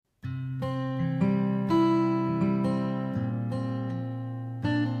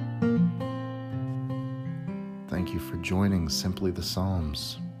Thank you for joining Simply the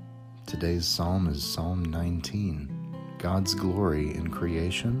Psalms. Today's psalm is Psalm 19, God's glory in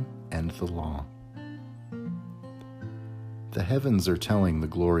creation and the law. The heavens are telling the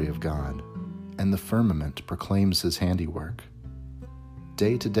glory of God, and the firmament proclaims his handiwork.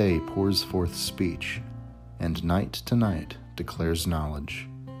 Day to day pours forth speech, and night to night declares knowledge.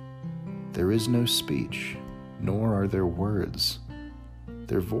 There is no speech, nor are there words.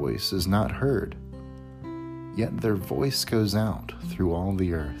 Their voice is not heard. Yet their voice goes out through all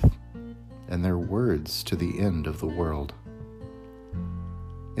the earth, and their words to the end of the world.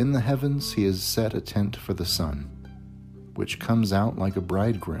 In the heavens he has set a tent for the sun, which comes out like a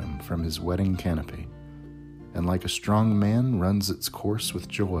bridegroom from his wedding canopy, and like a strong man runs its course with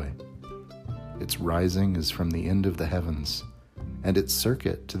joy. Its rising is from the end of the heavens, and its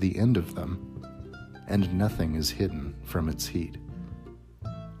circuit to the end of them, and nothing is hidden from its heat.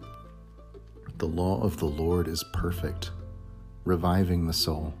 The law of the Lord is perfect, reviving the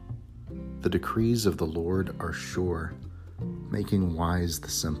soul. The decrees of the Lord are sure, making wise the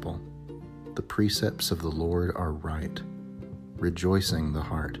simple. The precepts of the Lord are right, rejoicing the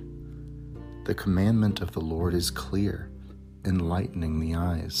heart. The commandment of the Lord is clear, enlightening the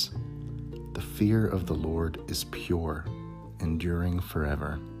eyes. The fear of the Lord is pure, enduring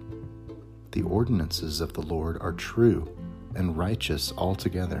forever. The ordinances of the Lord are true and righteous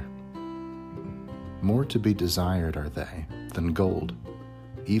altogether. More to be desired are they than gold,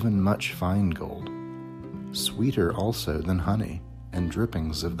 even much fine gold, sweeter also than honey and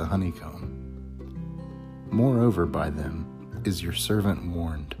drippings of the honeycomb. Moreover, by them is your servant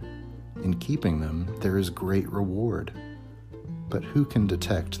warned. In keeping them there is great reward. But who can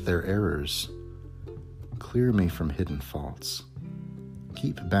detect their errors? Clear me from hidden faults.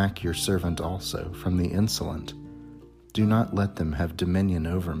 Keep back your servant also from the insolent. Do not let them have dominion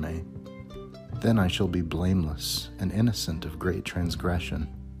over me. Then I shall be blameless and innocent of great transgression.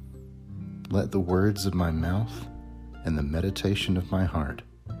 Let the words of my mouth and the meditation of my heart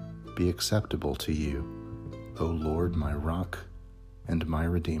be acceptable to you, O Lord, my rock and my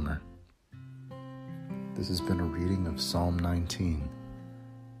Redeemer. This has been a reading of Psalm 19.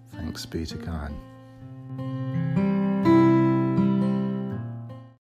 Thanks be to God.